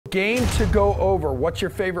Game to go over. What's your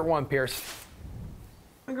favorite one, Pearce?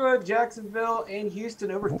 I'm going to go with Jacksonville and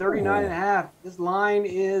Houston over 39.5. This line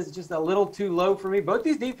is just a little too low for me. Both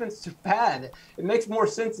these defenses are bad. It makes more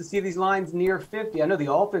sense to see these lines near 50. I know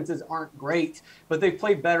the offenses aren't great, but they've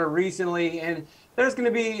played better recently. And there's going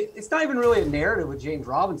to be, it's not even really a narrative with James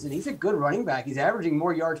Robinson. He's a good running back. He's averaging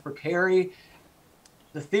more yards per carry.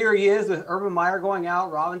 The theory is with Urban Meyer going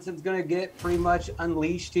out, Robinson's going to get pretty much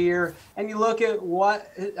unleashed here. And you look at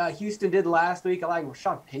what Houston did last week. I like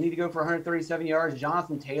Rashad Penny to go for 137 yards.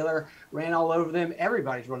 Jonathan Taylor ran all over them.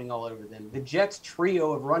 Everybody's running all over them. The Jets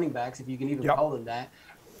trio of running backs, if you can even call them that,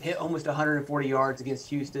 hit almost 140 yards against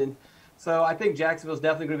Houston. So I think Jacksonville's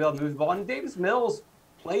definitely going to be able to move the ball. And Davis Mills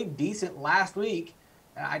played decent last week.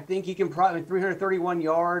 I think he can probably 331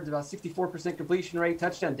 yards, about 64% completion rate,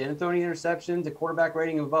 touchdown, didn't throw any interceptions, a quarterback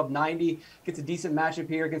rating of above 90, gets a decent matchup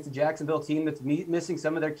here against the Jacksonville team that's missing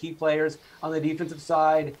some of their key players on the defensive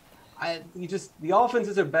side. The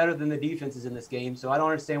offenses are better than the defenses in this game, so I don't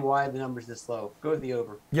understand why the number's this low. Go with the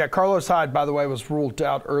over. Yeah, Carlos Hyde, by the way, was ruled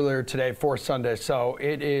out earlier today for Sunday, so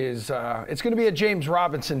it is it's going to be a James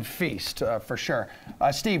Robinson feast for sure.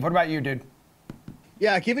 Steve, what about you, dude?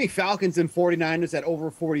 Yeah, give me Falcons and 49ers at over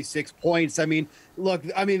 46 points. I mean, look,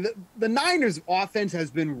 the Niners offense has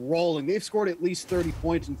been rolling. They've scored at least 30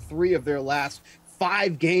 points in 3 of their last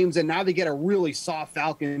 5 games, and now they get a really soft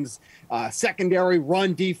Falcons secondary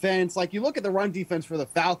run defense. Like, you look at the run defense for the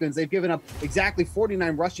Falcons, they've given up exactly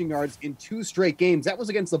 49 rushing yards in 2 straight games. That was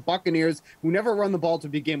against the Buccaneers, who never run the ball to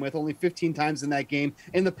begin with, only 15 times in that game.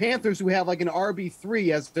 And the Panthers, who have like an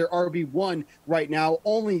RB3 as their RB1 right now,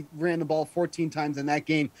 only ran the ball 14 times in that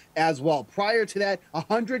game as well. Prior to that,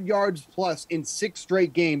 100 yards plus in 6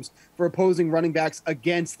 straight games for opposing running backs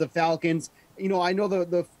against the Falcons. You know, I know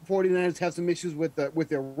the 49ers have some issues with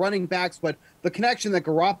their running backs, but the connection that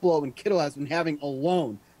Garoppolo and Kittle has been having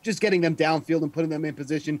alone, just getting them downfield and putting them in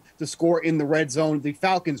position to score in the red zone. The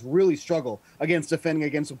Falcons really struggle against defending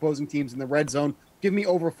against opposing teams in the red zone. Give me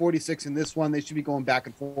over 46 in this one. They should be going back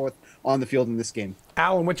and forth on the field in this game.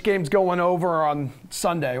 Alan, which game's going over on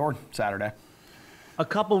Sunday or Saturday? A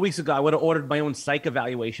couple of weeks ago, I would have ordered my own psych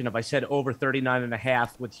evaluation if I said over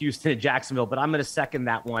 39.5 with Houston and Jacksonville, but I'm going to second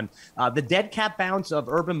that one. The dead cat bounce of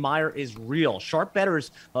Urban Meyer is real. Sharp bettors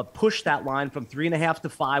pushed that line from 3.5 to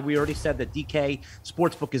 5. We already said that DK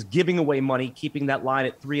Sportsbook is giving away money, keeping that line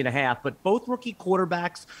at 3.5. But both rookie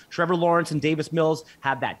quarterbacks, Trevor Lawrence and Davis Mills,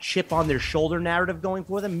 have that chip on their shoulder narrative going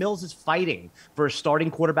for them. Mills is fighting for a starting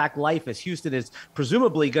quarterback life as Houston is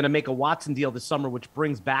presumably going to make a Watson deal this summer, which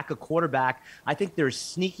brings back a quarterback. I think there's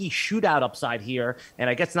sneaky shootout upside here, and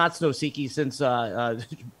I guess not so sneaky since the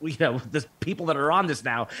people that are on this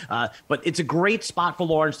now. But it's a great spot for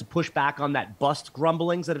Lawrence to push back on that bust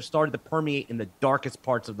grumblings that have started to permeate in the darkest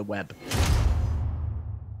parts of the web.